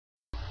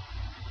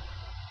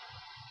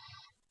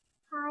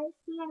Hi,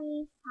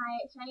 Dani. Hi,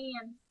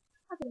 Cheyenne.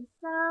 Okay,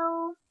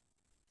 so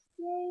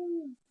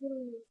today's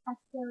little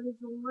episode is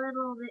a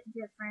little bit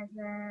different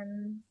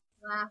than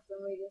last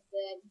one we just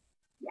did.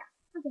 Yeah.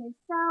 Okay,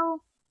 so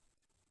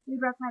we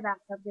broke my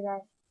bathtub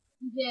today.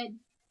 We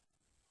did.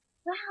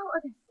 Well,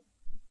 okay.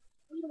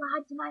 We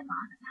lied to my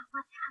mom about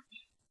what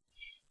happened.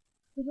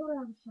 We told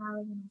her I was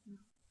showering in my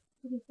house.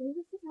 Okay, so we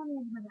were sitting on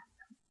the edge of my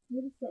bathtub. We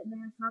were just sitting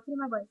there talking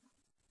to my boyfriend.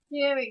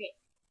 Here we go.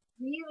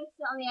 We were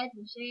sit on the edge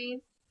and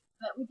shave,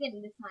 but we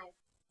didn't this time.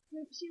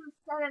 She was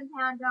a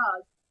 7-pound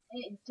dog,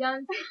 and it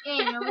jumped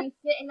in, and we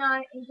sitting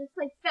on it, and just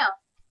like fell.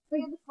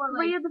 Three of the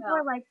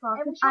four legs fell.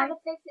 And we tried to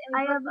fix it, and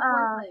we broke the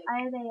fourth leg.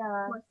 I have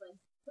porcelain.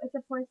 It's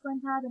a porcelain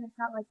tub, and it's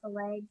got like the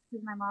legs,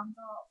 because my mom's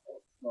all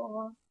old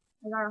school.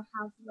 Like our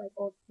house is like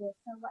old school,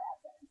 so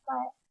whatever.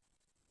 But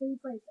so we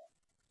break it.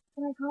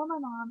 And I call my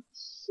mom.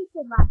 She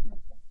said last night,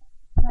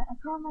 but I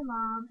call my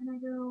mom, and I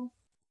go,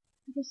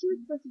 because she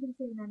was supposed to get a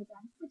saving night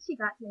again, which she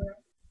got to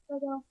anyway. So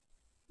I go,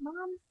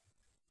 Mom,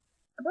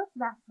 I broke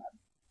the bathtub.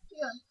 She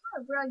goes,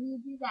 how bro do you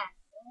do that?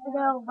 I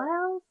go,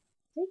 well,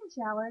 take a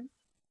shower.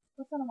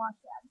 What's on a wash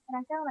pad?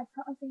 And I found I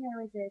cut my finger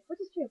right there,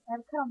 which is true. I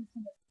have a cut on the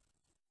finger.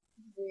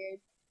 It's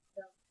weird.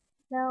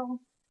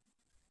 So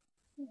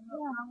yeah,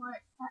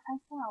 I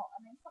fell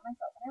and I cut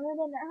myself and I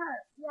really didn't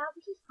hurt. Yeah,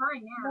 but she's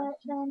fine now.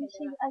 But then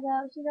she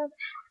goes,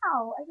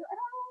 how? I go, I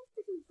don't know if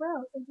this is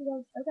broke. And she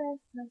goes, okay.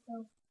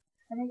 So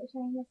I think it's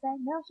Cheyenne to say,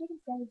 no, she can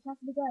stay. It has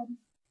to be good.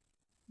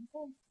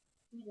 Okay.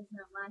 She does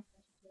not like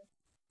special.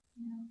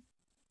 No.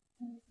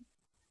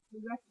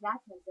 We wrecked the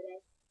bathtub today.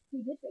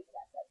 We did fix the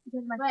bathtub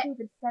because my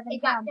stupid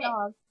 7-pound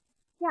dog.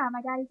 Yeah, my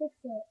daddy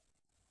fixed it.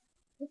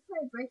 This is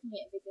like breaking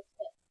it if it gets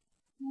fixed.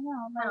 I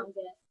know. Like, I don't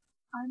get it.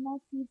 Our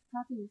Maltese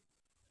puppy.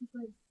 He's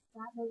like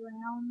that big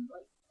around,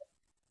 like,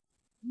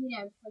 you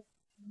know, like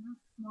not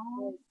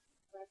small.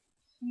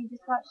 And he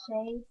just got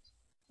shaved,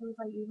 so it was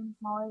like even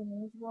smaller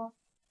than usual.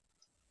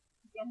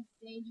 Get his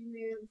stage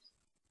removed.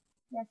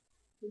 Yes,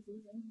 this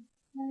is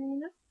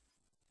insane.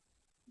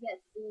 Yes,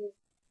 dude.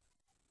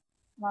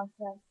 Mom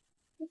said,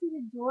 this is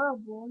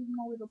adorable. He's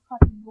my little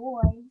puppy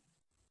boy.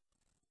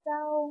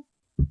 So,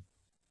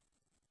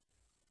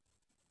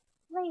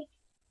 like,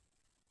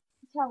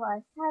 tell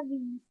us,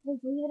 leave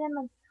it in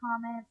the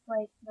comments,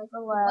 like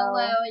below.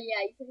 Below,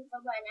 yeah, you can go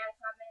by and add a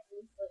comment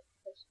and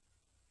push.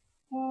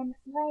 And,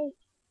 like,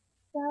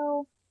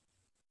 so,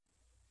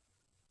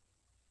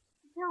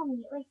 tell me,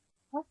 like,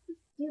 what's the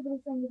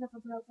stupidest thing you've ever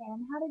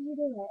broken? How did you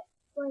do it?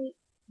 Like,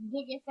 did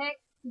you get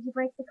fixed? Did you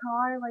break the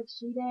car like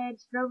she did?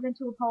 She drove it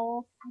into a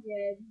pole? I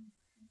did.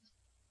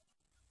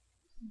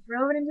 You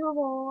drove it into a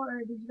pole,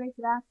 or did you break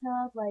the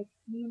bathtub like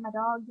me and my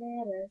dog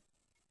did, or,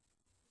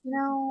 you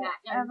know,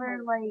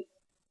 ever, like,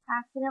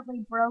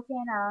 accidentally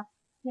broken a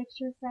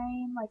picture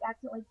frame, like,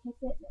 accidentally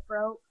kicked it and it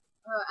broke?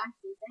 Oh,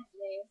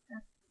 accidentally.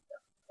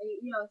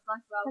 You know, it's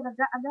like about...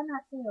 Because I've done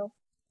that too.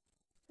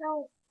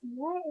 So,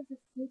 what is the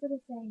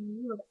stupidest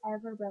thing you have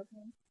ever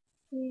broken?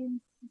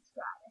 And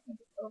subscribe. I think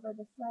it's over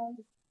this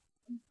way.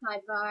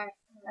 Sidebar.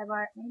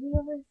 Maybe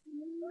over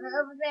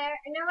there.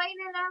 No, wait,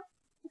 no.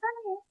 It's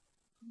over here.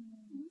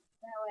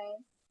 That way.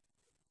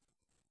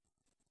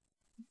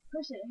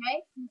 Push it,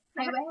 hey?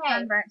 Hey, but hey.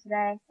 Sunburnt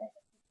today.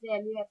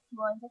 Yeah, we have to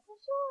go and get the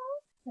show.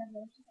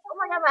 Oh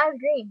my god, but I have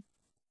green.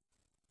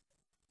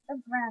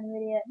 That's brown, you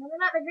idiot. No,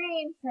 they're not the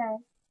green. Okay.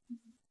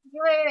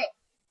 Wait.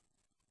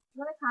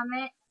 You want to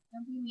comment?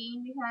 Don't be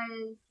mean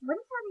because we're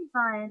just having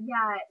fun.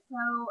 Yeah,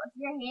 so if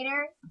you're a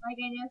hater, like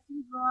I know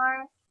some people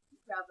are, you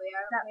probably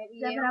are.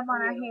 Maybe stepping up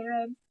on our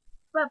haterade,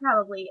 but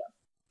probably you.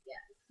 Yeah.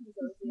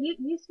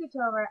 You scooch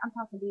over. I'm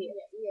talking to you.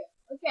 Yeah.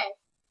 Okay.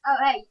 Oh,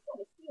 hey, you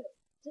gotta cute.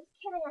 Just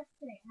kidding. I'm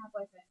kidding. I have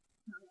boyfriend.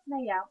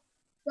 No, you don't.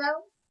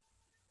 So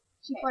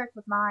she flirts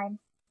with mine.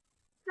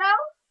 So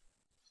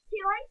she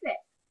likes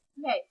it.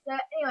 Okay. So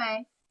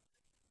anyway,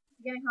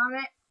 you gonna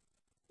comment?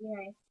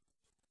 Yeah.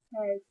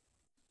 Because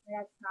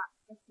that's not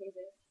his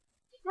favorite.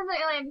 Doesn't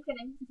really, I'm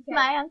kidding. Okay.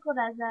 My uncle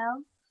does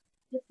though.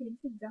 Just kidding,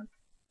 he's drunk.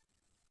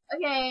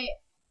 Okay.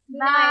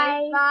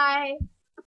 Bye. Bye.